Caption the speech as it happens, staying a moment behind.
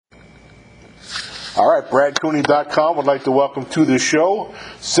All right, BradCooney.com would like to welcome to the show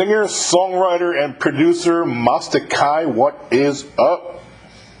singer, songwriter, and producer Master-Kai. What is up?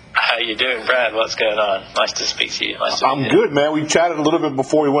 How you doing, Brad? What's going on? Nice to speak to you. I'm good, man. We chatted a little bit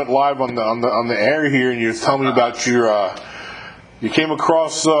before we went live on the air here, and you were telling me about your. You came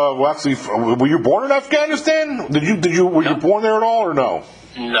across. Were you born in Afghanistan? Were you born there at all, or no?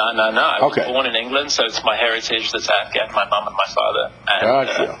 No. I was born in England, so it's my heritage that's Afghan. My mum and my father. And,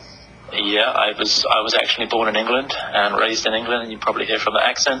 gotcha. I was actually born in England and raised in England, and you probably hear from the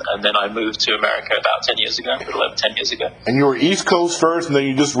accent. And then I moved to America about 10 years ago, a little over 10 years ago. And you were East Coast first, and then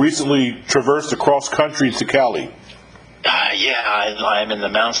you just recently traversed across country to Cali. I'm in the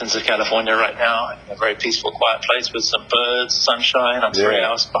mountains of California right now, in a very peaceful, quiet place with some birds, sunshine. I'm 3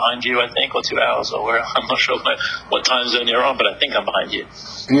 hours behind you, I think, or 2 hours, or where. I'm not sure what time zone you're on, but I think I'm behind you.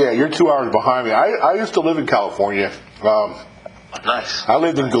 Yeah, you're 2 hours behind me. I used to live in California. Nice. I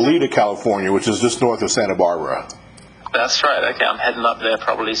lived in Goleta, California, which is just north of Santa Barbara. That's right. Okay, I'm heading up there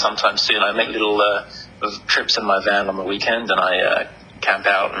probably sometime soon. I make little trips in my van on the weekend, and I camp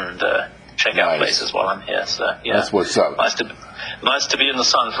out and check out places while I'm here. So yeah, that's what's up. Nice to be in the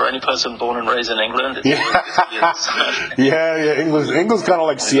sun for any person born and raised in England. England's kind of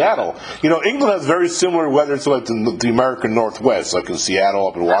like Seattle. You know, England has very similar weather to like the American Northwest, like in Seattle,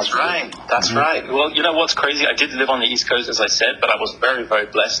 up in Washington. That's right. Well, you know what's crazy? I did live on the East Coast, as I said, but I was very, very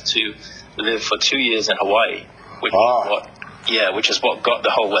blessed to live for 2 years in Hawaii, which is what got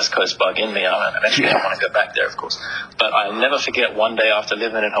the whole West Coast bug in me. Eventually I want to go back there, of course. But I'll never forget one day after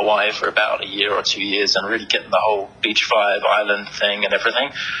living in Hawaii for about a year or 2 years and really getting the whole beach vibe, island thing and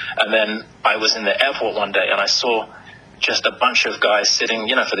everything. And then I was in the airport one day and I saw just a bunch of guys sitting,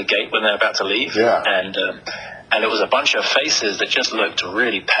 for the gate when they're about to leave. Yeah. And it was a bunch of faces that just looked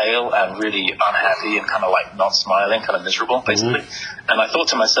really pale and really unhappy and kind of like not smiling, kind of miserable, basically. Mm-hmm. And I thought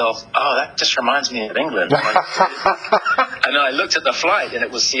to myself, that just reminds me of England. And then I looked at the flight, and it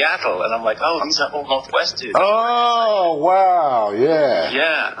was Seattle. And I'm like, these are all Northwest dudes. Oh, wow, yeah.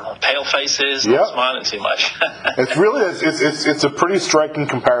 Yeah, pale faces, not smiling too much. It's a pretty striking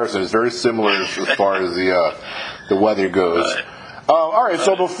comparison. It's very similar as far as the weather goes. Right. All right.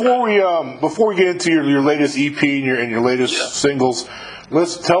 So before we get into your latest EP and your latest singles,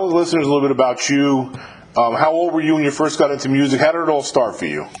 let's tell the listeners a little bit about you. How old were you when you first got into music? How did it all start for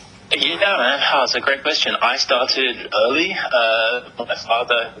you? Yeah, man. It's a great question. I started early. My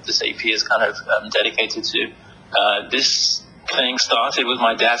father, this EP is kind of dedicated to. This thing started with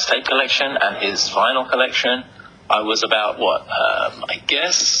my dad's tape collection and his vinyl collection. I was about I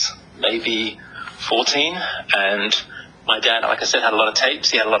guess maybe 14, and my dad, like I said, had a lot of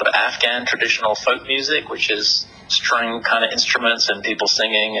tapes. He had a lot of Afghan traditional folk music, which is string kind of instruments and people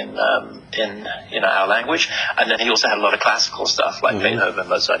singing in our language. And then he also had a lot of classical stuff like Beethoven,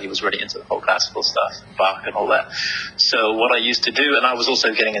 Mozart. He was really into the whole classical stuff, Bach and all that. So what I used to do, and I was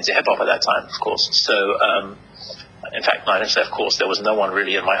also getting into hip hop at that time, of course. So in fact, not of course, there was no one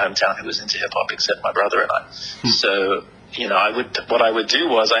really in my hometown who was into hip hop except my brother and I. So what I would do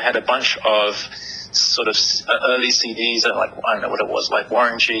was I had a bunch of sort of early CDs and I don't know what it was, like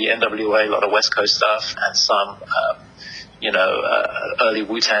Warren G, NWA, a lot of West Coast stuff, and some early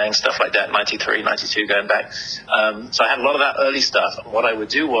Wu-Tang, stuff like that, 93, 92, going back. So I had a lot of that early stuff. And what I would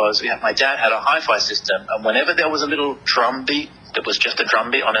do was, my dad had a hi-fi system, and whenever there was a little drum beat that was just a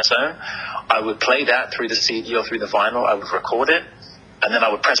drum beat on its own, I would play that through the CD or through the vinyl. I would record it, and then I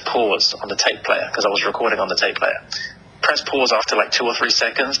would press pause on the tape player, because I was recording on the tape player. Press pause after like 2 or 3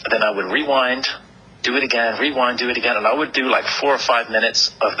 seconds, and then I would rewind, do it again, rewind, do it again, and I would do like 4 or 5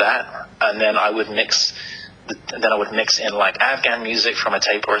 minutes of that, and then I would mix in like Afghan music from a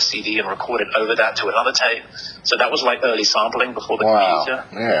tape or a CD and record it over that to another tape. So that was like early sampling before the computer.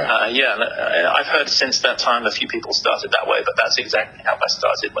 Yeah. I've heard since that time a few people started that way, but that's exactly how I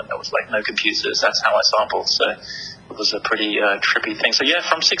started when there was like no computers. That's how I sampled. So it was a pretty trippy thing. So yeah,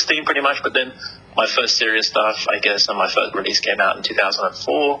 from 16 pretty much, but then my first serious stuff, I guess, and my first release came out in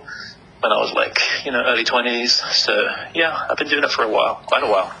 2004. When I was like, early 20s. So, yeah, I've been doing it for quite a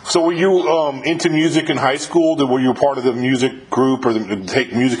while. So were you into music in high school? Were you part of the music group or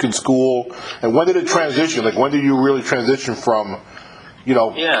take music in school? And when did it transition? Like, when did you really transition from,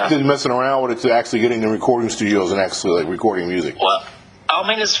 messing around with it to actually getting in recording studios and actually, like, recording music? Well, I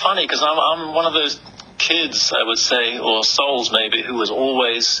mean, it's funny because I'm one of those kids, I would say, or souls maybe, who was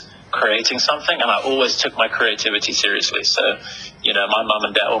always creating something, and I always took my creativity seriously. So, my mum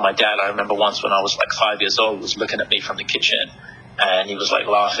and dad, or my dad, I remember once when I was like 5 years old, was looking at me from the kitchen, and he was like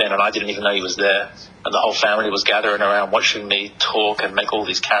laughing, and I didn't even know he was there. And the whole family was gathering around watching me talk and make all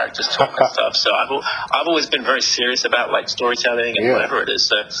these characters talk and stuff. So I've always been very serious about like storytelling and whatever it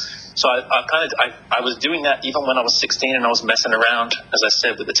is. So I was doing that even when I was 16 and I was messing around, as I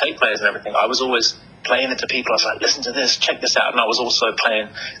said, with the tape players and everything. I was always playing it to people. I was like, listen to this, check this out. And I was also playing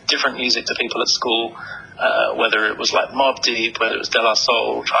different music to people at school, whether it was like Mobb Deep, whether it was De La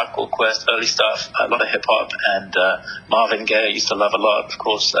Soul, Tribe Called Quest, early stuff, a lot of hip hop, and Marvin Gaye I used to love a lot, of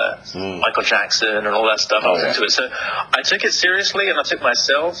course, Michael Jackson and all that stuff. I was into it. So I took it seriously, and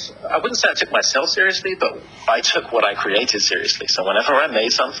I wouldn't say I took myself seriously, but I took what I created seriously. So whenever I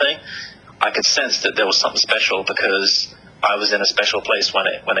made something, I could sense that there was something special because I was in a special place when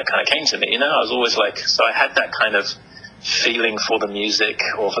it kind of came to me. You know, I was always like, so I had that kind of feeling for the music,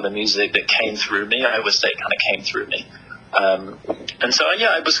 or for the music that came through me. I always say it kind of came through me. And so, I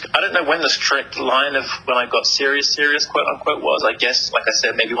don't know when the strict line of when I got serious, quote unquote, was. I guess, like I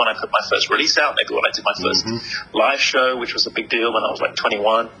said, maybe when I put my first release out, maybe when I did my first live show, which was a big deal when I was like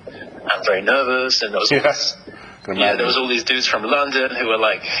 21. I'm very nervous, and there was all these dudes from London who were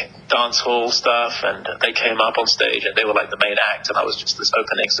like dance hall stuff, and they came up on stage and they were like the main act, and I was just this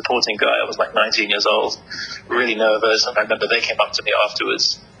opening supporting guy. I was like 19 years old, really nervous, and I remember they came up to me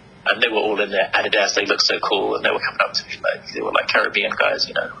afterwards, and they were all in their Adidas. They looked so cool, and they were coming up to me like they were like Caribbean guys,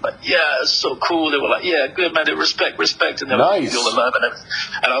 you know, like, yeah, it's so cool. They were like, yeah, good man, respect, and they were like, all the love and everything.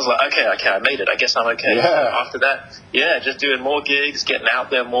 And I was like, okay, I made it. I guess I'm okay. Yeah. So after that, just doing more gigs, getting out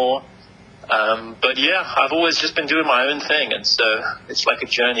there more. But I've always just been doing my own thing, and so it's like a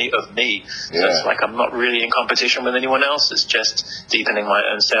journey of me. So it's like I'm not really in competition with anyone else. It's just deepening my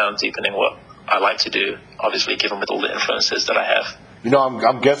own sound, deepening what I like to do. Obviously, given with all the influences that I have. You know,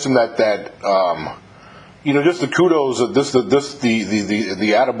 I'm guessing that just the kudos of the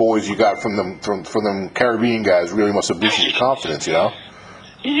attaboys you got from them Caribbean guys really must have boosted your confidence. You know.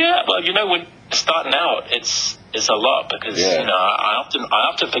 Yeah, well, when starting out, it's a lot because I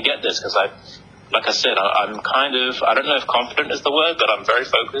often forget this because like I said, I'm kind of, I don't know if confident is the word, but I'm very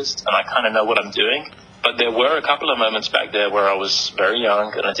focused and I kind of know what I'm doing. But there were a couple of moments back there where I was very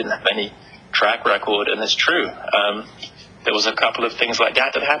young and I didn't have any track record, and it's true. There was a couple of things like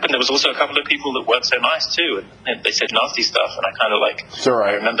that happened. There was also a couple of people that weren't so nice too, and they said nasty stuff, and I kind of like,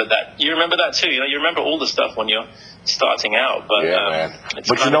 I remember that. You remember that too, you remember all the stuff when you're starting out. But man.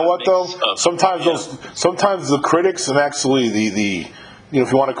 But you know what though? Sometimes the critics and actually the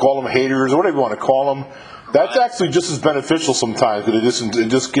if you want to call them haters or whatever you want to call them, that's actually just as beneficial sometimes because it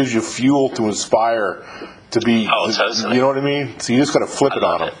just gives you fuel to inspire to be. Oh, totally. You know what I mean? So you just got to flip it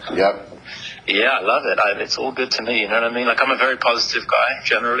on them. Yep. Yeah, I love it. It's all good to me, you know what I mean? Like, I'm a very positive guy,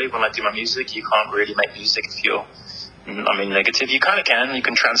 generally, when I do my music. You can't really make music if you're, negative. You kind of can. You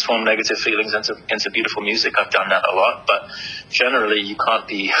can transform negative feelings into beautiful music. I've done that a lot, but generally you can't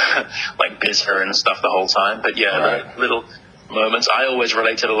be, like, bitter and stuff the whole time. But, like, little moments. I always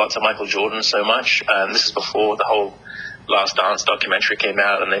related a lot to Michael Jordan so much. This is before the whole Last Dance documentary came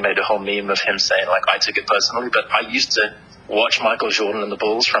out, and they made a whole meme of him saying, like, I took it personally, but I used to watch Michael Jordan and the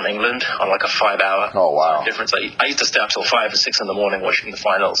Bulls from England on like a 5-hour difference. I used to stay up till 5 or 6 in the morning watching the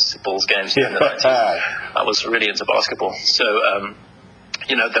finals, Bulls games in the 90s. I was really into basketball. So,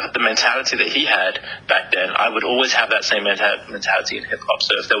 the mentality that he had back then, I would always have that same mentality in hip hop.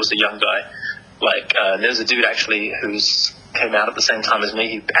 So if there was a young guy, like, there's a dude actually who's came out at the same time as me.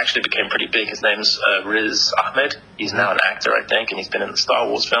 He actually became pretty big. His name's Riz Ahmed. He's now an actor, I think, and he's been in the Star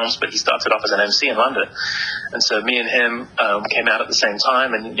Wars films, but he started off as an MC in London. And so me and him came out at the same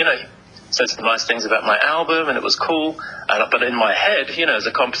time, and, he said some nice things about my album, and it was cool. But in my head, as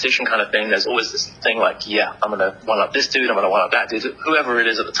a competition kind of thing, there's always this thing like, I'm going to one-up this dude, I'm going to one-up that dude, whoever it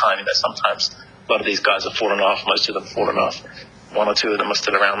is at the time. Sometimes a lot of these guys have fallen off, most of them fallen off. One or two of them are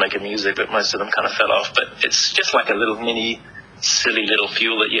still around making music, but most of them kind of fell off. But it's just like a little mini, silly little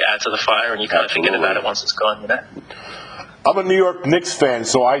fuel that you add to the fire, and you kind of forget about it once it's gone, I'm a New York Knicks fan,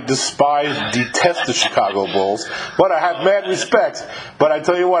 so I detest the Chicago Bulls, but I have mad respect. But I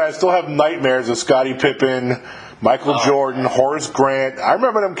tell you what, I still have nightmares of Scottie Pippen, Michael Jordan, Horace Grant. I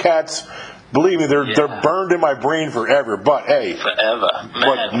remember them cats. Believe me, they're burned in my brain forever. But hey, forever,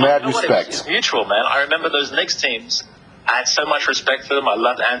 man. But mad respect. It's mutual, man. I remember those Knicks teams. I had so much respect for them. I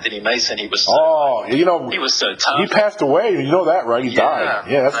loved Anthony Mason. He was he was so tough. He passed away. You know that, right? He died.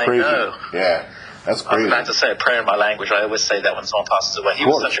 Yeah, that's crazy. I know. Yeah, that's crazy. I'm about to say a prayer in my language. I always say that when someone passes away. He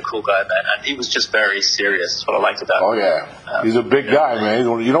was such a cool guy, man. And he was just very serious. That's what I liked about him. Oh, yeah. He's a big guy, man.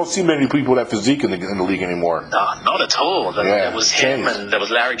 You don't see many people with that physique in the league anymore. No, not at all. There was him and there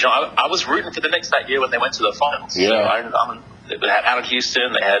was Larry Johnson. I was rooting for the Knicks that year when they went to the finals. Yeah. So they had Allen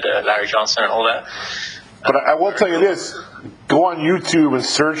Houston. They had Larry Johnson and all that. But I will tell you this. go on YouTube and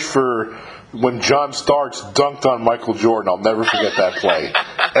search for when John Starks dunked on Michael Jordan. I'll never forget that play,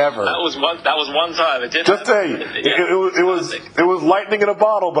 ever. That was one time. It did. Just say it was lightning in a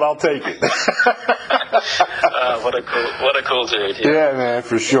bottle, but I'll take it. What a cool dude. Yeah, man,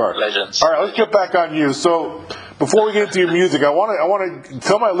 for sure. Legends. All right, let's get back on you. So before we get into your music, I want to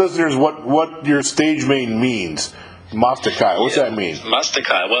tell my listeners what your stage name means. Mastakai. What's that mean?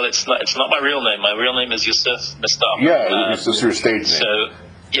 Mastakai. Well, it's not my real name. My real name is Yusuf Mistaq. Yeah, it's just your stage name. So,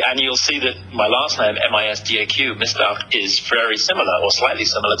 yeah, and you'll see that my last name, Mistaq, Mistaq, is very similar or slightly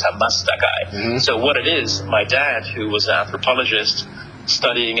similar to Mastakai. Mm-hmm. So what it is, my dad, who was an anthropologist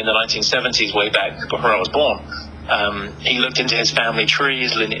studying in the 1970s, way back before I was born, he looked into his family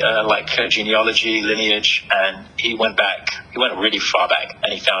trees, genealogy, lineage, and he went really far back,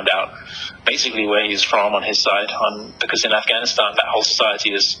 and he found out basically where he's from on his side, because in Afghanistan that whole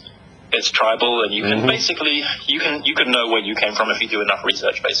society it's tribal, and you can basically you can know where you came from if you do enough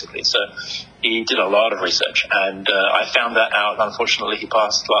research, basically. So he did a lot of research, and I found that out. Unfortunately, he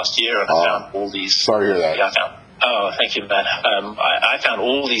passed last year, and I found all these. Sorry to hear that. Yeah, Oh, thank you, man. I found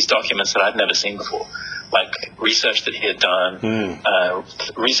all these documents that I'd never seen before, like research that he had done,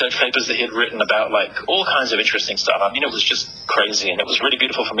 research papers that he had written about, like all kinds of interesting stuff. I mean, it was just crazy, and it was really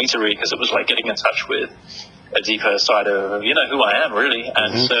beautiful for me to read because it was like getting in touch with a deeper side of who I am, really.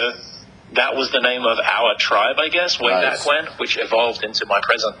 And so that was the name of our tribe, I guess, way back when, which evolved into my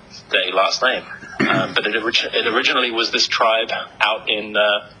present day last name. But it originally was this tribe out in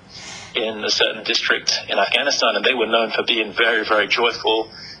a certain district in Afghanistan, and they were known for being very, very joyful,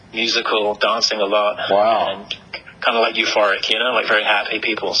 musical, dancing a lot, and kind of like euphoric, like very happy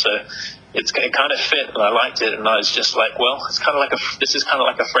people. So it kind of fit, and I liked it, and I was just like, well, this is kind of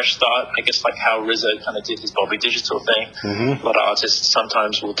like a fresh start, I guess, like how RZA kind of did his Bobby Digital thing. A lot of artists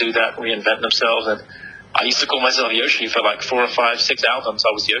sometimes will do that, reinvent themselves, and I used to call myself Yoshi for like 4 or 5, 6 albums.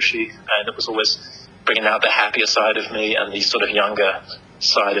 I was Yoshi, and it was always bringing out the happier side of me and the sort of younger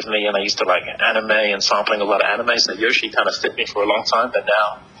side of me, and I used to like anime and sampling a lot of anime, so Yoshi kind of fit me for a long time. But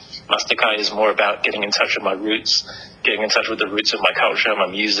now Mastakai is more about getting in touch with my roots, getting in touch with the roots of my culture, my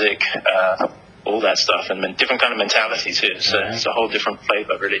music, all that stuff, and different kind of mentality too. So it's a whole different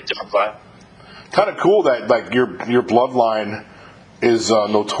flavor, really different vibe. Kind of cool that like your bloodline is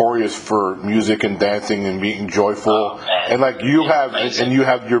notorious for music and dancing and being joyful, and like you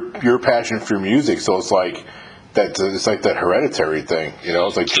have your passion for music, so it's like it's like that hereditary thing,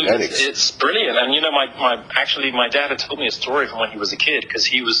 it's like genetics. It's brilliant, and my dad had told me a story from when he was a kid, because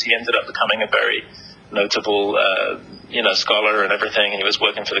he ended up becoming a very notable scholar and everything, and he was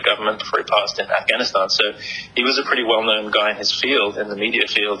working for the government before he passed in Afghanistan. So he was a pretty well-known guy in his field, in the media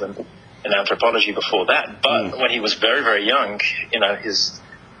field, and in anthropology before that. But when he was very, very young, his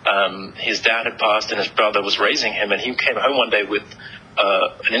dad had passed and his brother was raising him, and he came home one day with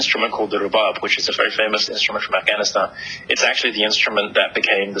an instrument called the rubab, which is a very famous instrument from Afghanistan. It's actually the instrument that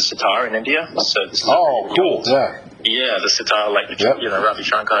became the sitar in India. So this is cool. Yeah, the sitar, like Ravi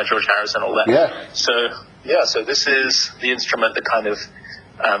Shankar, George Harrison, all that. Yeah. So this is the instrument that kind of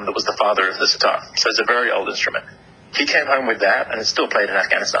that was the father of the sitar. So it's a very old instrument. He came home with that, and it's still played in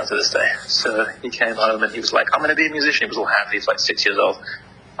Afghanistan to this day. So he came home and he was like, I'm going to be a musician. He was all happy. He was like 6 years old.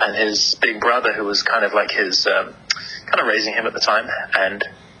 And his big brother, who was kind of like his, kind of raising him at the time, and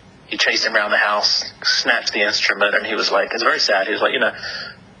he chased him around the house, snatched the instrument, and he was like, it's very sad. He was like,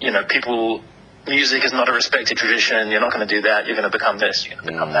 people, music is not a respected tradition. You're not going to do that. You're going to become this. You're going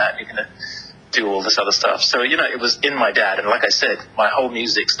to become that. You're going to do all this other stuff. So, it was in my dad. And like I said, my whole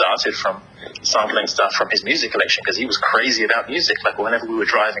music started from sampling stuff from his music collection, because he was crazy about music. Like whenever we were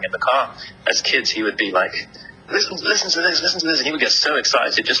driving in the car as kids, he would be like, listen to this, and he would get so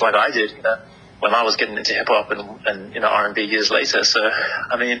excited, just like I did, when I was getting into hip hop and R&B years later. So,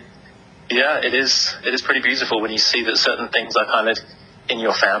 I mean, yeah, it is pretty beautiful when you see that certain things are kind of in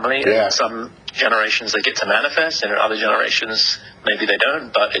your family. Yeah. And some generations they get to manifest, and in other generations maybe they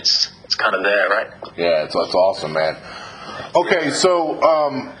don't, but it's kind of there, right? Yeah, it's awesome, man. Okay, so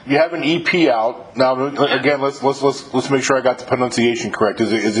you have an EP out now. Again, let's make sure I got the pronunciation correct.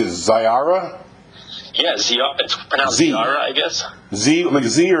 Is it Zyara? Yeah, it's pronounced Ziara, I guess. Z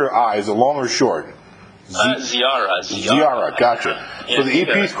or I? Is it long or short? Ziara. Gotcha. Yeah, so the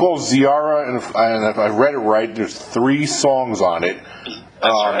EP is called Ziara, and if I read it right, there's 3 songs on it.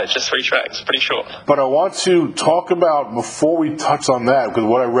 That's right, just 3 tracks, pretty short. But I want to talk about, before we touch on that, because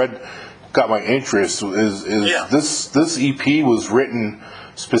what I read got my interest, is this EP was written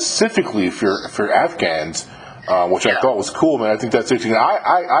specifically for Afghans, which I thought was cool, man. I think that's interesting.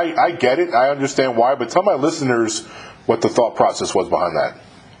 I get it. I understand why, but tell my listeners what the thought process was behind that.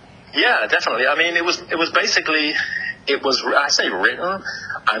 Yeah, definitely. I mean, it was basically, it was, I say written,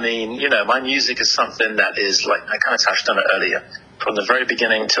 I mean, you know, my music is something that is like, I kind of touched on it earlier. From the very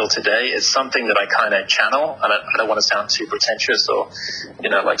beginning till today, it's something that I kind of channel. I don't want to sound too pretentious or, you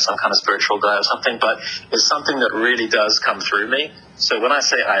know, like some kind of spiritual guy or something, but it's something that really does come through me. So when I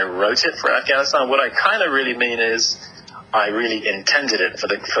say I wrote it for Afghanistan, what I kind of really mean is I really intended it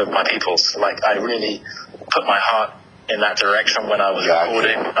for my peoples. Like, I really put my heart in that direction when I was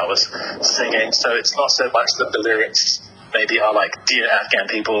recording, when I was singing. So it's not so much that the lyrics maybe are like, dear Afghan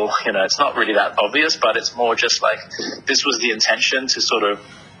people, you know, it's not really that obvious, but it's more just like, this was the intention to sort of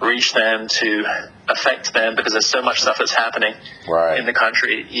reach them, to affect them, because there's so much stuff that's happening in the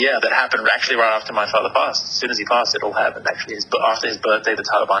country. Yeah, that happened actually right after my father passed. As soon as he passed, it all happened. Actually, after his birthday, the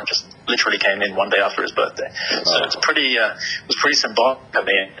Taliban just literally came in one day after his birthday. So it's pretty, it was pretty symbolic of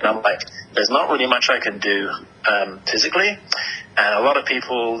me. And I'm like, there's not really much I can do physically. And a lot of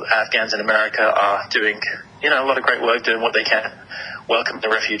people, Afghans in America, are doing, you know, a lot of great work, doing what they can, welcoming the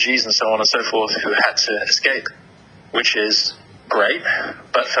refugees and so on and so forth who had to escape, which is great.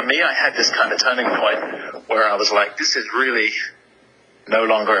 But for me, I had this kind of turning point where I was like, this is really no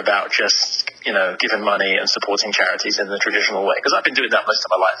longer about just, you know, giving money and supporting charities in the traditional way. Because I've been doing that most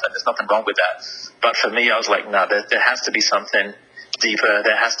of my life, and there's nothing wrong with that. But for me, I was like, no, there has to be something deeper.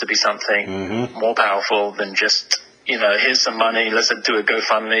 There has to be something more powerful than just, you know, here's some money, let's do a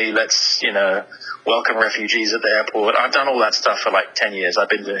GoFundMe, let's, you know, welcome refugees at the airport. I've done all that stuff for like 10 years. I've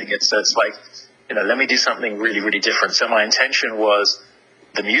been doing it. So it's like, you know, let me do something really, really different. So my intention was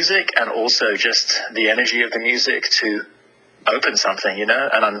the music and also just the energy of the music to open something, you know,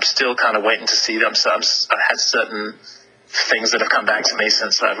 and I'm still kind of waiting to see them. So I've had certain things that have come back to me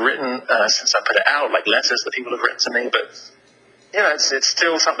since I've written, since I put it out, like letters that people have written to me, but yeah, it's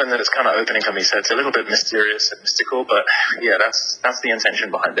still something that is kind of opening for me. So it's a little bit mysterious and mystical, but yeah, that's the intention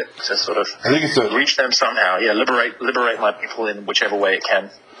behind it. To sort of reach them somehow. Yeah, liberate my people in whichever way it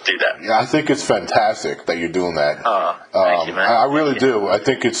can do that. Yeah, I think it's fantastic that you're doing that. Thank you, man. I really do. I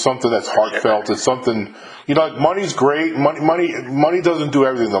think it's something that's heartfelt. It's something, you know, like money's great. Money doesn't do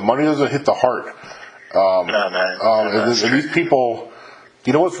everything. The money doesn't hit the heart. No, man. And these people,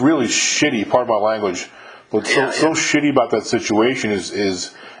 you know what's really shitty, pardon my language, what's so shitty about that situation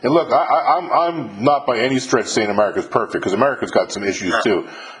is and look, I'm not by any stretch saying America's perfect, because America's got some issues too.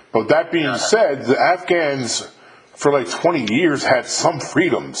 But that being said, the Afghans for like 20 years had some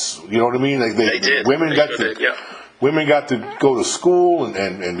freedoms. You know what I mean? Like they did. Women got to go to school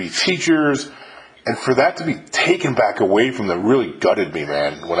and be teachers, and for that to be taken back away from them really gutted me,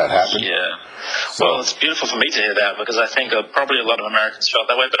 man, when that happened. Yeah. So, well, it's beautiful for me to hear that, because I think probably a lot of Americans felt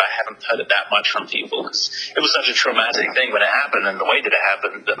that way, but I haven't heard it that much from people, because it was such a traumatic thing when it happened, and the way that it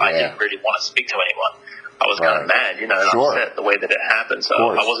happened, that I didn't really want to speak to anyone. I was kind of mad, you know, and upset the way that it happened, so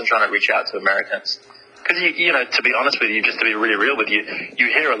I wasn't trying to reach out to Americans. Because, you know, to be honest with you, just to be really real with you,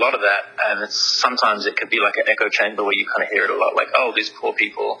 you hear a lot of that, and sometimes it could be like an echo chamber where you kind of hear it a lot, like, oh, these poor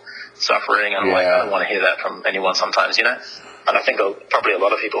people suffering, and I'm like, I don't want to hear that from anyone sometimes, you know? And I think probably a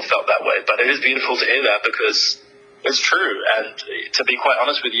lot of people felt that way. But it is beautiful to hear that, because it's true. And to be quite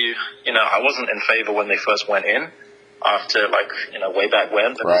honest with you, you know, I wasn't in favor when they first went in, after, like, you know, way back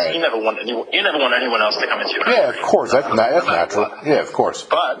when. Because you never want anyone else to come into your country. Yeah, of course. That's natural. Yeah, of course.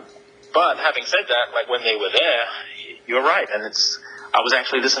 But having said that, like, when they were there, you're right. And I was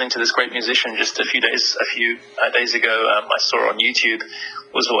actually listening to this great musician just a few days ago. I saw on YouTube.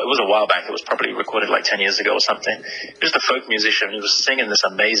 It was a while back. It was probably recorded like 10 years ago or something. Just a folk musician. He was singing this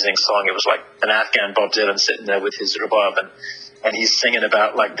amazing song. It was like an Afghan Bob Dylan sitting there with his rhubarb, and he's singing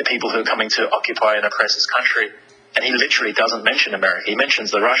about, like, the people who are coming to occupy and oppress his country. And he literally doesn't mention America. He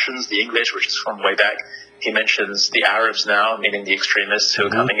mentions the Russians, the English, which is from way back. He mentions the Arabs now, meaning the extremists who are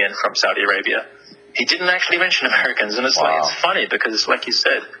coming in from Saudi Arabia. He didn't actually mention Americans, and it's like, it's funny, because, like you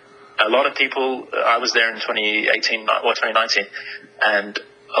said, a lot of people, I was there in 2018 or 2019, and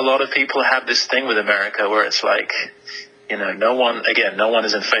a lot of people have this thing with America where it's like, you know, no one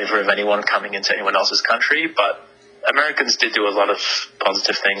is in favor of anyone coming into anyone else's country, but Americans did do a lot of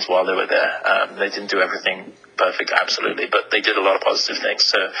positive things while they were there. They didn't do everything perfect, absolutely, but they did a lot of positive things.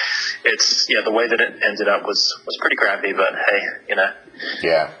 So it's, the way that it ended up was pretty crappy, but hey, you know,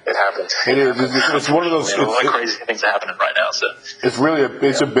 it happened. It is. It's one of those. A lot of crazy things are happening right now. So it's really a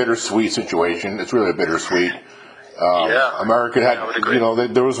bittersweet situation. It's really a bittersweet. America had, you know,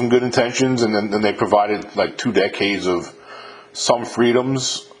 there was some good intentions, and then they provided like 2 decades of some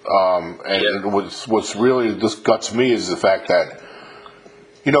freedoms. And what's really just guts me is the fact that,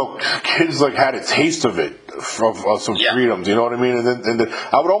 you know, kids like had a taste of it, of some freedoms. You know what I mean? And then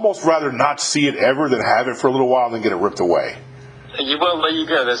I would almost rather not see it ever than have it for a little while and then get it ripped away. Well, there you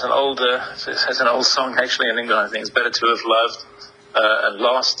go. There's an old song actually in England. I think it's better to have loved and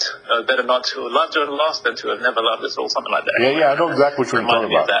lost. Better not to have loved and lost than to have never loved at all. Something like that. Yeah, I know exactly what you're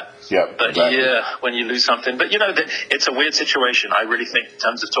talking about. That. Yeah, but exactly. yeah, when you lose something. But it's a weird situation. I really think, in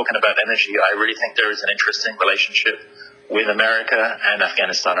terms of talking about energy, I really think there is an interesting relationship with America and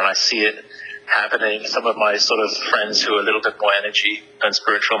Afghanistan, and I see it happening. Some of my sort of friends who are a little bit more energy and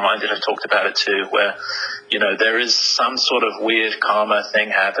spiritual minded have talked about it too, where, there is some sort of weird karma thing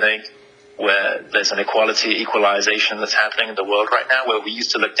happening where there's an equalization that's happening in the world right now, where we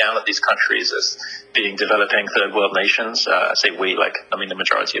used to look down at these countries as being developing third world nations. I say we, the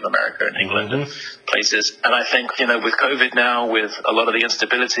majority of America and England and places. And I think, with COVID now, with a lot of the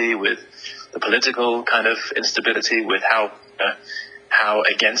instability, with the political kind of instability, with how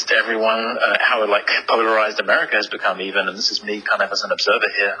against everyone, how polarized America has become even, and this is me kind of as an observer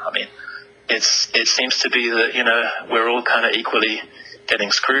here. I mean, it seems to be that, we're all kind of equally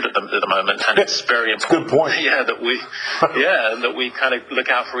getting screwed at the moment, and it's very important. Good point. Yeah, that we kind of look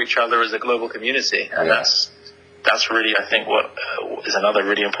out for each other as a global community, and that's really, I think, what is another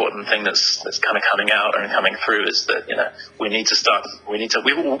really important thing that's kind of coming out and coming through is that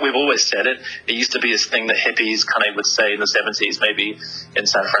we've always said it. It used to be this thing that hippies kind of would say in the 70s, maybe in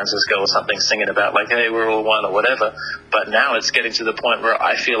San Francisco or something, singing about hey, we're all one or whatever. But now it's getting to the point where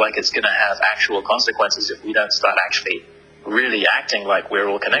I feel like it's going to have actual consequences if we don't start actually really acting like we're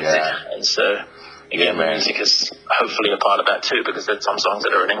all connected. And so again, music is hopefully a part of that too, because there's some songs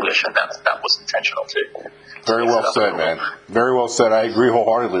that are in English, and that was intentional too. Very well said, man. Very well said. I agree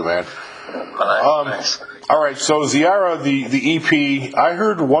wholeheartedly, man. Nice. All right, so Ziara, the EP, I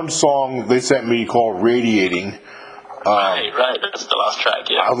heard one song they sent me called Radiating. Right. That's the last track,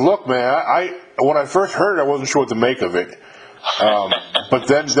 yeah. Look, man, when I first heard it, I wasn't sure what to make of it. But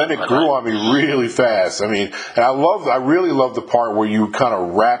then it grew on me really fast. I mean, and I really love the part where you kind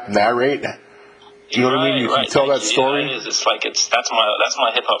of rap narrate. You know what I mean? You can tell that story. Yeah, it is. That's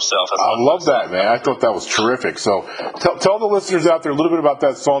my hip hop self. I love that, man. I thought that was terrific. So tell the listeners out there a little bit about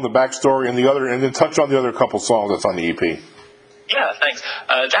that song, the backstory, and then touch on the other couple songs that's on the EP. Yeah, thanks.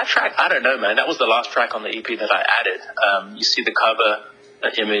 That track, I don't know, man. That was the last track on the EP that I added. You see the cover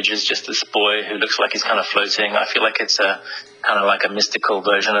image is just this boy who looks like he's kind of floating. I feel like it's kind of like a mystical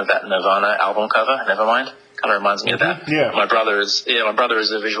version of that Nirvana album cover, Nevermind. Kind of reminds me of that. Yeah. My brother is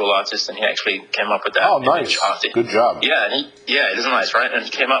a visual artist, and he actually came up with that. Oh, nice. Good job. Yeah, it is nice, right? And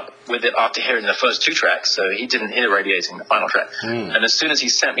he came up with it after hearing the first two tracks, so he didn't hear Radiating, the final track. And as soon as he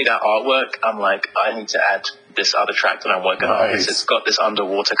sent me that artwork, I'm like, I need to add this other track that I'm working on, because it's got this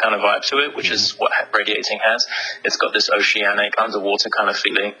underwater kind of vibe to it, which is what Radiating has. It's got this oceanic underwater kind of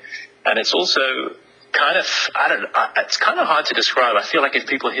feeling, and it's also kind of, it's kind of hard to describe. I feel like if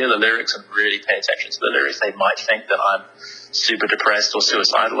people hear the lyrics and really pay attention to the lyrics, they might think that I'm super depressed or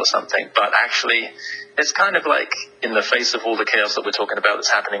suicidal or something. But actually, it's kind of like, in the face of all the chaos that we're talking about that's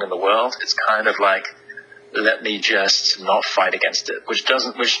happening in the world, it's kind of like, let me just not fight against it, which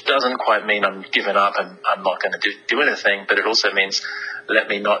doesn't quite mean I'm giving up and I'm not going to do anything, but it also means let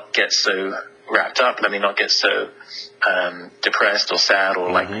me not get so wrapped up, let me not get so depressed or sad or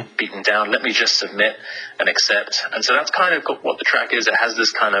beaten down. Let me just submit and accept. And so that's kind of what the track is. It has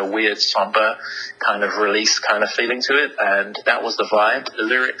this kind of weird, somber kind of release kind of feeling to it, and that was the vibe. The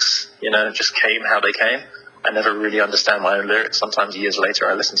lyrics, just came how they came. I never really understand my own lyrics. Sometimes years later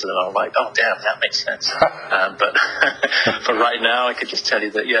I listen to them and I'm like, oh damn, that makes sense. But for right now I could just tell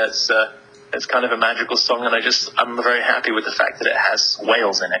you that it's kind of a magical song, and I'm very happy with the fact that it has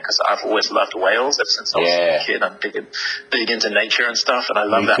whales in it, because I've always loved whales ever since I was a kid. I'm big into nature and stuff, and I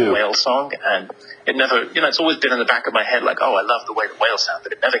love that whale song, and it never, it's always been in the back of my head, like, oh, I love the way the whales sound,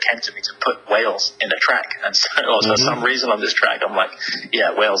 but it never came to me to put whales in a track, and so for some reason on this track, I'm like,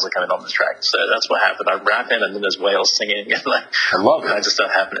 yeah, whales are coming on this track, so that's what happened. I rap in, and then there's whales singing, and I love it. Kinds of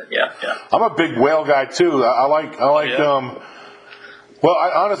stuff happening, yeah. I'm a big whale guy too. I like. Well,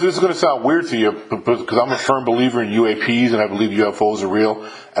 honestly, this is going to sound weird to you, because I'm a firm believer in UAPs, and I believe UFOs are real.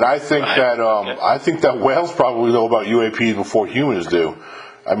 And I think that whales probably know about UAPs before humans do.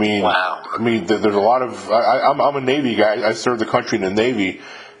 I mean, there's a lot of. I'm a Navy guy. I served the country in the Navy,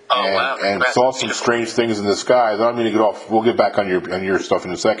 and saw some strange things in the sky. I don't mean to get off. We'll get back on your stuff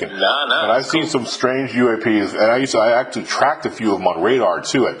in a second. No. But I've seen some strange UAPs, and I actually tracked a few of them on radar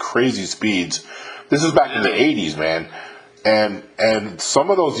too at crazy speeds. This is back in the 80s, man. And some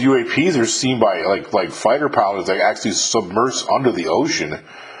of those UAPs are seen by like fighter pilots that actually submerged under the ocean.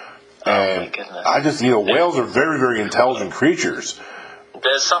 And I just, whales are very, very intelligent creatures.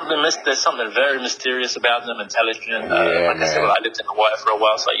 There's something very mysterious about them, intelligent. Like I said, I lived in Hawaii for a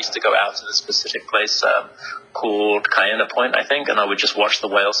while, so I used to go out to this specific place called Kaena Point, I think, and I would just watch the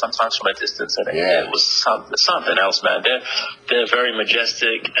whales sometimes from a distance, and it was something else, man. They're very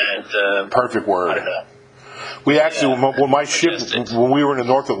majestic and perfect word. I don't know. We actually, when my ship, when we were in the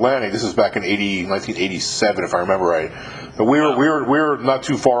North Atlantic, this is back in 1987, if I remember right. But we were not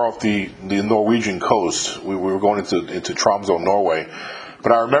too far off the Norwegian coast. We were going into Tromsø, Norway.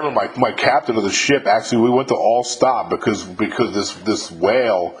 But I remember my captain of the ship, actually, we went to all stop because this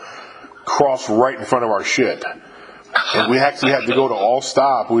whale crossed right in front of our ship. And we actually had to go to all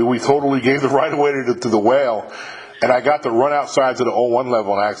stop. We totally gave the right of way to the whale. And I got to run outside to the 01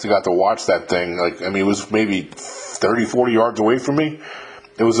 level, and I actually got to watch that thing. It was maybe 30, 40 yards away from me.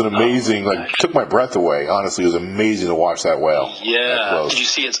 It was an amazing, took my breath away. Honestly, it was amazing to watch that whale. Yeah. Did you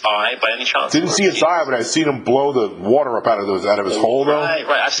see its eye by any chance? Didn't see its eye, but I seen him blow the water up out of his hole, though. Right.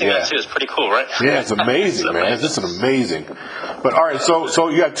 I've seen that too. It's pretty cool, right? Yeah, it's amazing, man. It's just amazing. But all right, so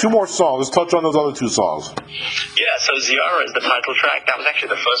you got two more songs. Let's touch on those other two songs. Yeah. So Ziara is the title track. That was actually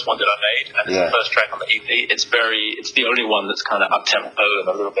the first one that I made, and it's the first track on the EP. It's the only one that's kind of up tempo and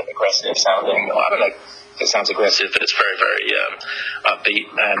a little bit aggressive sounding. I don't know. It sounds aggressive, but it's very, very upbeat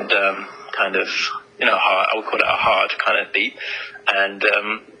and kind of, hard. I would call it a hard kind of beat. And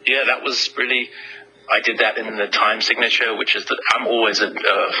that was really. I did that in the time signature, which is I'm always a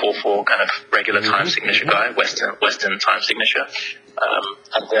 4/4 kind of regular time signature guy, Western time signature.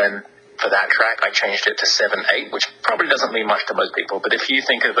 And then for that track, I changed it to 7/8, which probably doesn't mean much to most people. But if you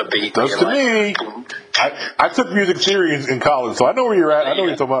think of a beat, does to me. I took music theory in college, so I know where you're at. I know what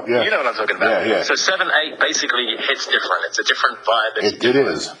you're talking about. Yeah, you know what I'm talking about. Yeah. So 7/8 basically hits different. It's a different vibe. It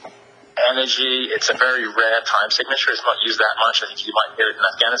is. Energy. It's a very rare time signature. It's not used that much. I think you might hear it in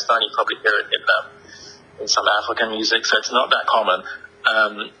Afghanistan. You probably hear it in some African music. So it's not that common.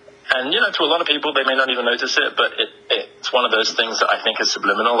 And, to a lot of people, they may not even notice it, but it's one of those things that I think is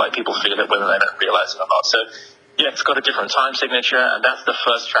subliminal. Like, people feel it whether they don't realize it or not. So, it's got a different time signature, and that's the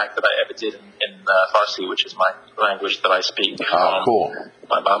first track that I ever did in Farsi, which is my language that I speak. Cool.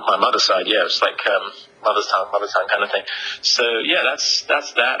 My mother's side, it's like mother's tongue kind of thing. So,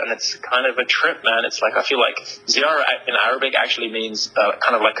 that's that, and it's kind of a trip, man. It's like, I feel like Ziara in Arabic actually means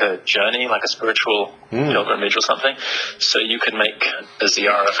kind of like a journey, like a spiritual pilgrimage or something. So you could make a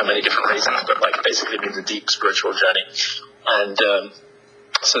Ziara for many different reasons, but basically means a deep spiritual journey. And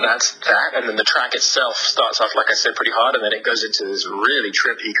so that's that, and then the track itself starts off, like I said, pretty hard, and then it goes into this really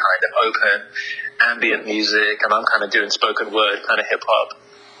trippy kind of open ambient music, and I'm kind of doing spoken word, kind of hip-hop.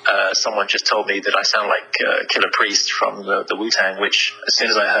 Someone just told me that I sound like Killer Priest from the Wu-Tang, which as soon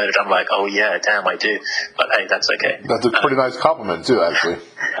as I heard it, I'm like, oh yeah, damn, I do. But hey, that's okay. That's a pretty nice compliment too, actually.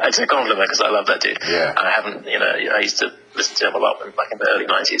 It's a compliment because I love that dude. Yeah. I haven't, I used to listen to him a lot back in the early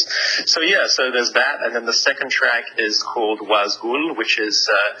 90s. So so there's that, and then the second track is called Wazgul, which is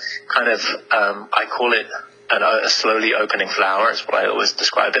kind of, I call it a slowly opening flower. Is what I always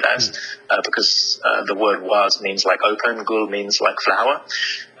describe it as, because the word was means like open, gul means like flower.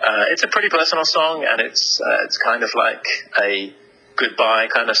 It's a pretty personal song, and it's kind of like a goodbye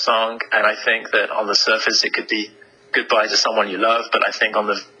kind of song, and I think that on the surface it could be goodbye to someone you love, but I think on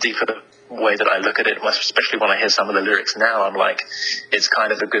the deeper way that I look at it, especially when I hear some of the lyrics now, I'm like, it's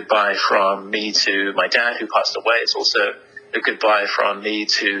kind of a goodbye from me to my dad who passed away. It's also a goodbye from me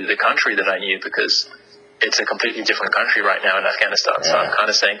to the country that I knew, because it's a completely different country right now in Afghanistan. So I'm kind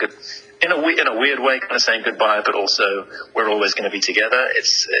of saying good, in a weird way, kind of saying goodbye, but also we're always going to be together.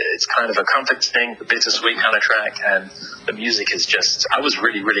 It's kind of a comforting, bittersweet kind of track, and the music is just. I was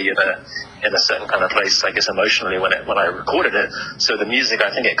really, really in a certain kind of place, I guess, emotionally when I recorded it. So the music,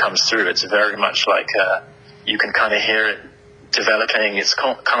 I think it comes through. It's very much like you can kind of hear it developing. It's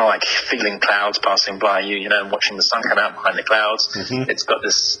kind of like feeling clouds passing by you, and watching the sun come out behind the clouds. Mm-hmm. It's got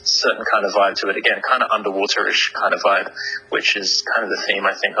this certain kind of vibe to it. Again, kind of underwaterish kind of vibe, which is kind of the theme,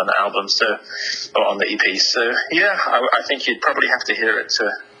 I think, on the album. Or on the EP. So I think you'd probably have to hear it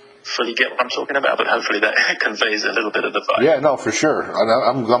to fully get what I'm talking about, but hopefully that conveys a little bit of the vibe. Yeah, no, for sure.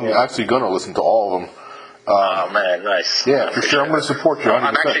 I'm actually going to listen to all of them. Oh man, nice. Yeah, for sure. I'm going to support you.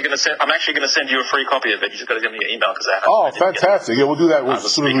 I'm actually going to send you a free copy of it. You just got to give me your email because I haven't. Oh, fantastic! Yeah, we'll do that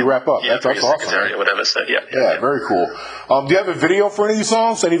as soon as we wrap up. That's awesome. Or whatever. So yeah, very cool. Do you have a video for any of these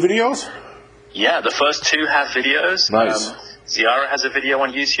songs? Any videos? Yeah, the first two have videos. Nice. Ziara has a video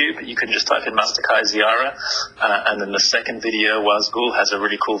on YouTube. You can just type in Master Kai Ziara. And then the second video, Wazgul, has a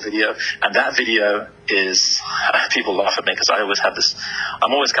really cool video. And that video is, people laugh at me because I always have this,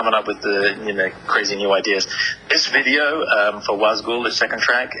 I'm always coming up with the, crazy new ideas. This video for Wazgul, the second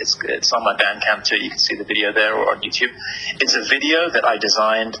track, it's on my Bandcamp too. You can see the video there or on YouTube. It's a video that I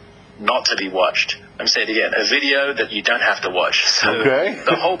designed not to be watched. Let me say it again. A video that you don't have to watch. So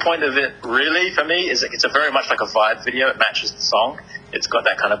the whole point of it, really, for me, is it's a very much like a vibe video. It matches the song. It's got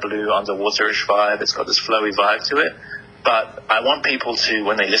that kind of blue underwaterish vibe. It's got this flowy vibe to it. But I want people to,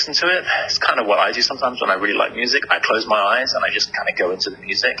 when they listen to it, it's kind of what I do sometimes when I really like music. I close my eyes and I just kind of go into the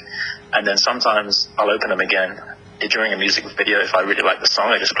music. And then sometimes I'll open them again during a music video. If I really like the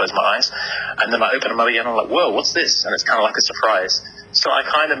song, I just close my eyes. And then I open them up again and I'm like, whoa, what's this? And it's kind of like a surprise. So I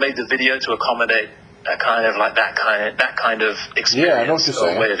kind of made the video to accommodate that kind of experience,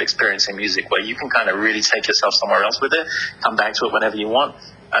 or way of experiencing music, where you can kind of really take yourself somewhere else with it, come back to it whenever you want,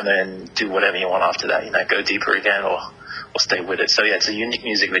 and then do whatever you want after that. Go deeper again or stay with it. So yeah, it's a unique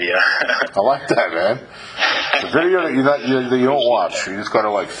music video. I like that, man. The video that you don't watch, you just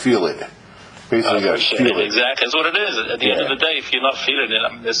gotta feel it. Basically, you gotta feel it. Exactly, that's what it is. At the end of the day, if you're not feeling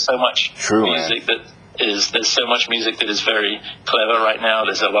it, there's so much music there's so much music that is very clever right now.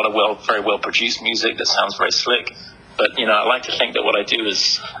 There's a lot of very well produced music that sounds very slick. But I like to think that what I do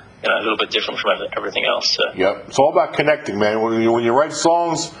is a little bit different from everything else. So. Yep, it's all about connecting, man. When you write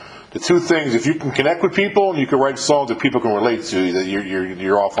songs, the two things: if you can connect with people and you can write songs that people can relate to, that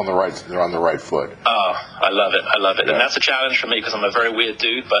you're off on the right foot. Oh, I love it. Yeah. And that's a challenge for me because I'm a very weird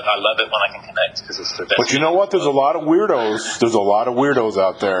dude, but I love it when I can connect because it's the best. But you know what? There's a lot of weirdos. There's a lot of weirdos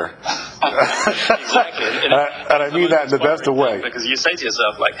out there. Exactly. and I mean that in the best of ways. Because you say to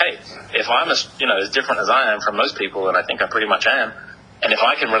yourself, hey, if I'm as different as I am from most people, and I think I pretty much am, and if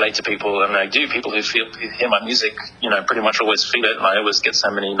I can relate to people, and I do, people who hear my music, pretty much always feel it, and I always get so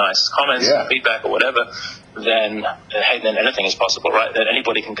many nice comments and feedback or whatever, then anything is possible, right? That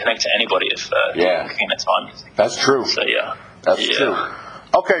anybody can connect to anybody if it's my music. That's true. So yeah. That's true.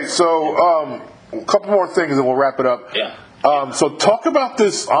 Okay, so a couple more things and we'll wrap it up. Yeah. So talk about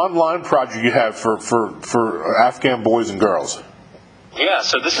this online project you have for Afghan boys and girls. Yeah,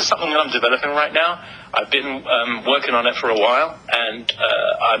 so this is something that I'm developing right now. I've been working on it for a while, and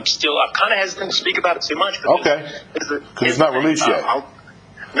I'm kind of hesitant to speak about it too much. Because it's not released yet.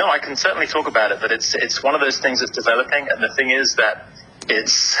 No, I can certainly talk about it, but it's one of those things that's developing, and the thing is that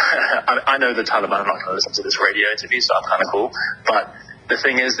it's... I know the Taliban are not going to listen to this radio interview, so I'm kind of cool, but the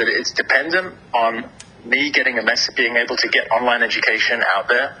thing is that it's dependent on me getting a message, being able to get online education out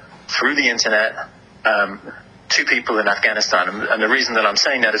there through the internet, to people in Afghanistan. And the reason that I'm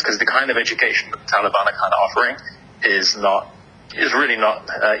saying that is because the kind of education that the Taliban are kind of offering is really not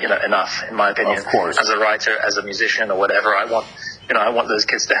enough, in my opinion. Of course. As a writer, as a musician, or whatever, I want those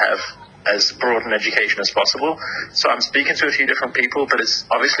kids to have as broad an education as possible. So I'm speaking to a few different people, but it's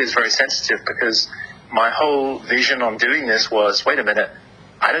very sensitive, because my whole vision on doing this was, wait a minute,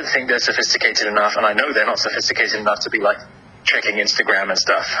 I don't think they're sophisticated enough, and I know they're not sophisticated enough to be checking Instagram and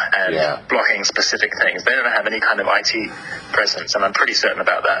stuff and blocking specific things. They don't have any kind of IT presence, and I'm pretty certain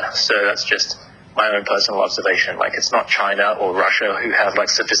about that. So that's just my own personal observation. It's not China or Russia who have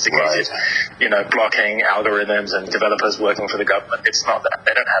sophisticated, blocking algorithms and developers working for the government. It's not that.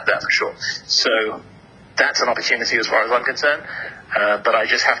 They don't have that for sure. So that's an opportunity as far as I'm concerned. But I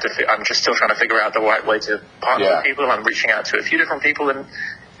just I'm just still trying to figure out the right way to partner with people. I'm reaching out to a few different people in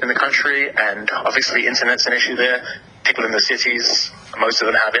the country, and obviously internet's an issue there. People in the cities, most of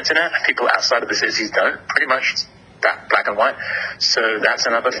them have internet. People outside of the cities don't. Pretty much that black and white. So that's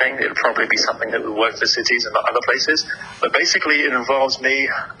another thing. It would probably be something that would work for cities and not other places. But basically it involves me,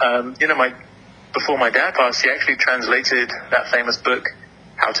 before my dad passed, he actually translated that famous book,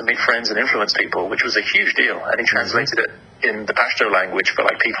 How to Meet Friends and Influence People, which was a huge deal. And he translated it in the Pashto language for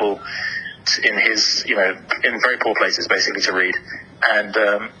people in his, in very poor places basically to read.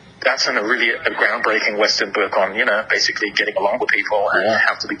 And, that's a groundbreaking Western book on, basically getting along with people and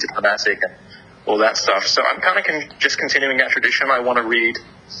how to be diplomatic and all that stuff. So I'm kind of just continuing that tradition. I want to read,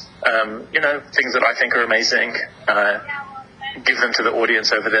 things that I think are amazing, give them to the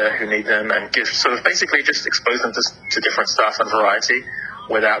audience over there who need them, and basically just expose them to different stuff and variety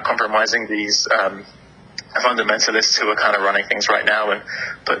without compromising these fundamentalists who are kind of running things right now and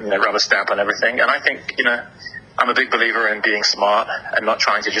putting their rubber stamp on everything. And I think, I'm a big believer in being smart and not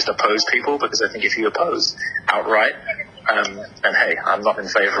trying to just oppose people, because I think if you oppose outright, and hey, I'm not in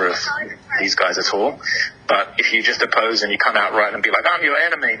favor of these guys at all, but if you just oppose and you come outright and be like, I'm your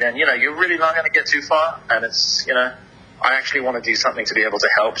enemy, then, you're really not going to get too far. And it's, I actually want to do something to be able to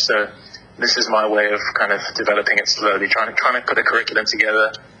help. So this is my way of kind of developing it slowly, trying to put a curriculum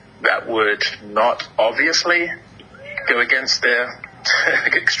together that would not obviously go against their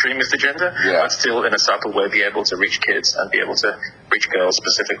extremist agenda, but still in a subtle way be able to reach kids and be able to reach girls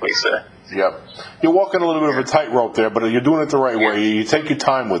specifically. So, you're walking a little bit of a tightrope there, but you're doing it the right way. You take your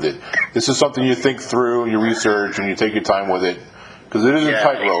time with it. This is something you think through, you research, and you take your time with it. Because it is a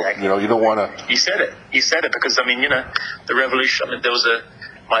tightrope. Exactly. You know, you don't want to. You said it because I mean, the revolution. I mean, there was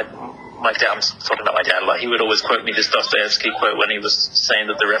my dad. I'm talking about my dad a lot. He would always quote me this Dostoevsky quote when he was saying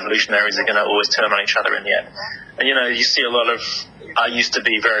that the revolutionaries are going to always turn on each other in the end. And you see a lot of. I used to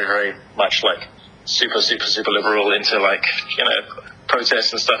be very, very much like super liberal into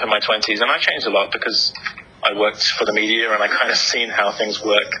protests and stuff in my 20s, and I changed a lot because I worked for the media and I kind of seen how things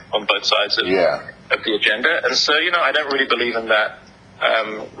work on both sides of the agenda. And so, I don't really believe in that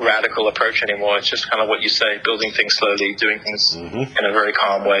radical approach anymore. It's just kind of what you say, building things slowly, doing things in a very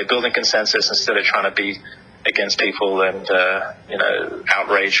calm way, building consensus instead of trying to be against people and,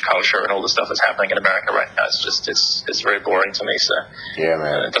 outrage culture and all the stuff that's happening in America right now. It's very boring to me. So yeah,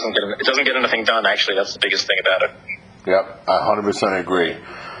 man, it doesn't get anything done. Actually, that's the biggest thing about it. Yep, I 100% agree.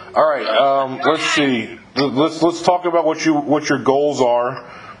 All right, let's see. Let's talk about what your goals are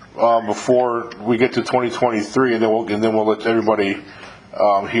before we get to 2023, and then we'll let everybody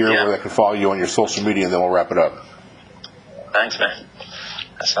hear where they can follow you on your social media, and then we'll wrap it up. Thanks, man.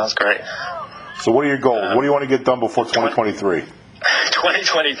 That sounds great. So, what are your goals? What do you want to get done before 2023?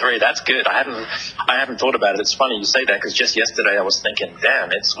 2023, that's good. I haven't thought about it. It's funny you say that because just yesterday I was thinking, damn,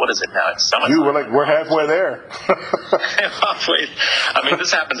 what is it now? It's summertime. We're halfway there. Halfway. I mean,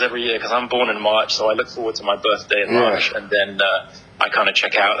 this happens every year because I'm born in March, so I look forward to my birthday in March, and then I kind of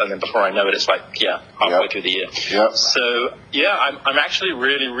check out, and then before I know it, it's like, halfway through the year. Yep. So, I'm actually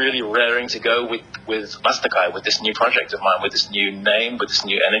really, really raring to go with Mastakai, with this new project of mine, with this new name, with this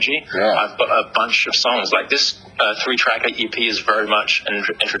new energy. Yeah. I've got a bunch of songs. Like this 3-track EP is very much an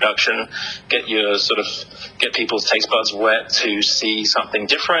introduction. Get people's taste buds wet to see something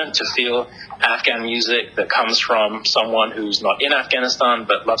different, to feel Afghan music that comes from someone who's not in Afghanistan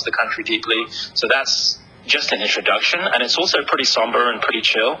but loves the country deeply. So that's just an introduction, and it's also pretty somber and pretty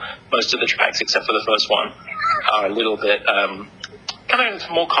chill. Most of the tracks, except for the first one, are a little bit kind of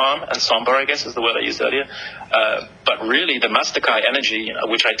more calm and somber, I guess is the word I used earlier. But really, the Mastakai energy,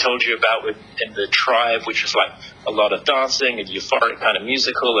 which I told you about in the Tribe, which is like a lot of dancing and euphoric kind of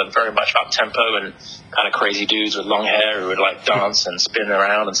musical and very much up-tempo and kind of crazy dudes with long hair who would like dance and spin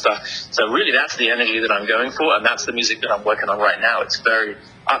around and stuff. So really, that's the energy that I'm going for, and that's the music that I'm working on right now. It's very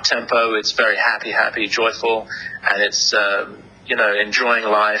up-tempo, it's very happy, joyful, and it's, enjoying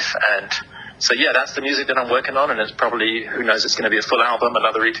life. And so, that's the music that I'm working on, and it's probably, who knows, it's going to be a full album,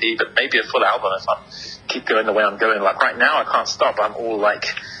 another EP, but maybe a full album if I keep going the way I'm going. Like right now, I can't stop. I'm all like,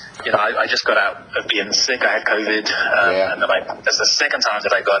 I just got out of being sick. I had COVID, and then that's the second time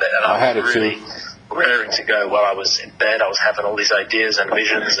that I got it, and I had it really too. Raring to go while I was in bed. I was having all these ideas and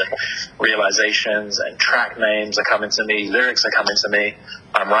visions and realizations, and track names are coming to me, lyrics are coming to me.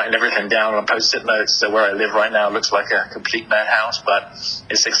 I'm writing everything down on Post-it notes. So where I live right now looks like a complete madhouse, but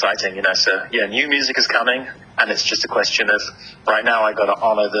it's exciting, So new music is coming, and it's just a question of right now I got to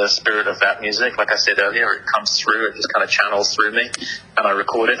honor the spirit of that music. Like I said earlier, it comes through, it just kind of channels through me, and I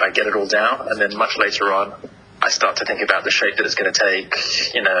record it, I get it all down, and then much later on I start to think about the shape that it's going to take,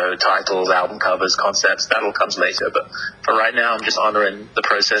 titles, album covers, concepts. That all comes later. But for right now, I'm just honoring the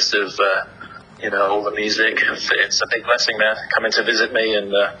process of, all the music. It's a big blessing, man, coming to visit me.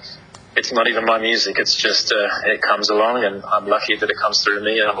 And it's not even my music. It's just, it comes along, and I'm lucky that it comes through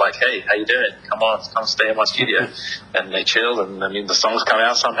me. And I'm like, hey, how you doing? Come stay in my studio. And they chill. And the songs come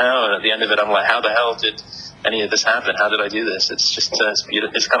out somehow. And at the end of it, I'm like, how the hell did any of this happen? How did I do this? It's just it's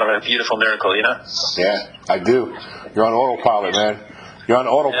beautiful. It's kind of a beautiful miracle, Yeah, I do. You're on autopilot, man. You're on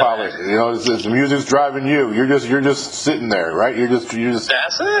autopilot. The music's driving you. You're just sitting there, right? You're just.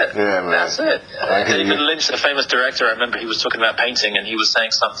 That's it. Yeah, man. That's it. David Lynch, the famous director, I remember he was talking about painting, and he was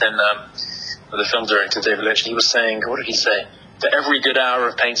saying something. The film director David Lynch, he was saying, what did he say? For every good hour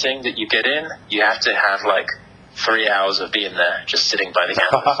of painting that you get in, you have to have like 3 hours of being there, just sitting by the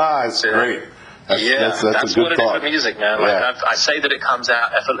canvas. That's great. That's what it thought. is with music, man. I say that it comes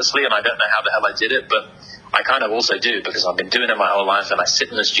out effortlessly, and I don't know how the hell I did it, but I kind of also do, because I've been doing it my whole life, and I sit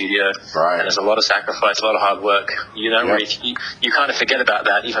in the studio, and there's a lot of sacrifice, a lot of hard work. You kind of forget about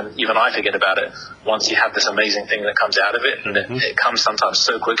that. Even I forget about it once you have this amazing thing that comes out of it, and it comes sometimes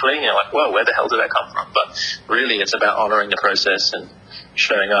so quickly, and you're like, whoa, where the hell did that come from? But really, it's about honoring the process and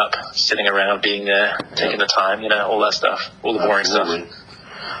showing up, sitting around, being there, taking the time, all that stuff, all the boring stuff.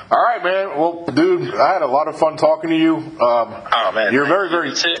 All right, man. Well, dude, I had a lot of fun talking to you. Oh man, you're very.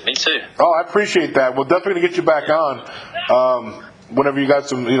 Me too. Oh, I appreciate that. We'll definitely get you back on. Whenever you got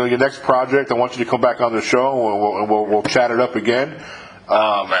some, your next project, I want you to come back on the show, and we'll chat it up again.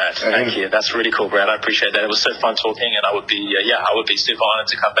 Oh man, thank you. That's really cool, Brad. I appreciate that. It was so fun talking, and I would be super honored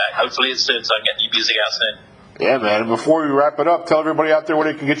to come back. Hopefully it's soon, so I can get new music out soon. Yeah, man. And before we wrap it up, tell everybody out there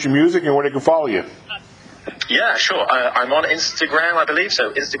where they can get your music and where they can follow you. Yeah, sure. I'm on Instagram, I believe.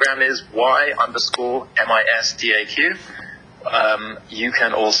 So Instagram is Y_MISDAQ. You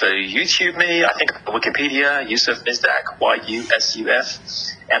can also YouTube me. I think Wikipedia, Yusuf Mizdak,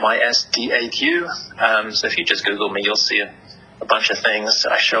 YUSUF_MISDAQ. So if you just Google me, you'll see a bunch of things.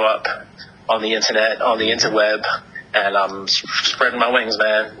 I show up on the internet, on the interweb, and I'm spreading my wings,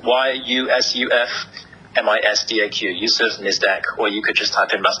 man. YUSUF_MISDAQ, Yusuf Mizdak, or you could just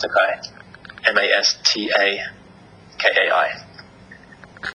type in Mastakai, MASTAKAI.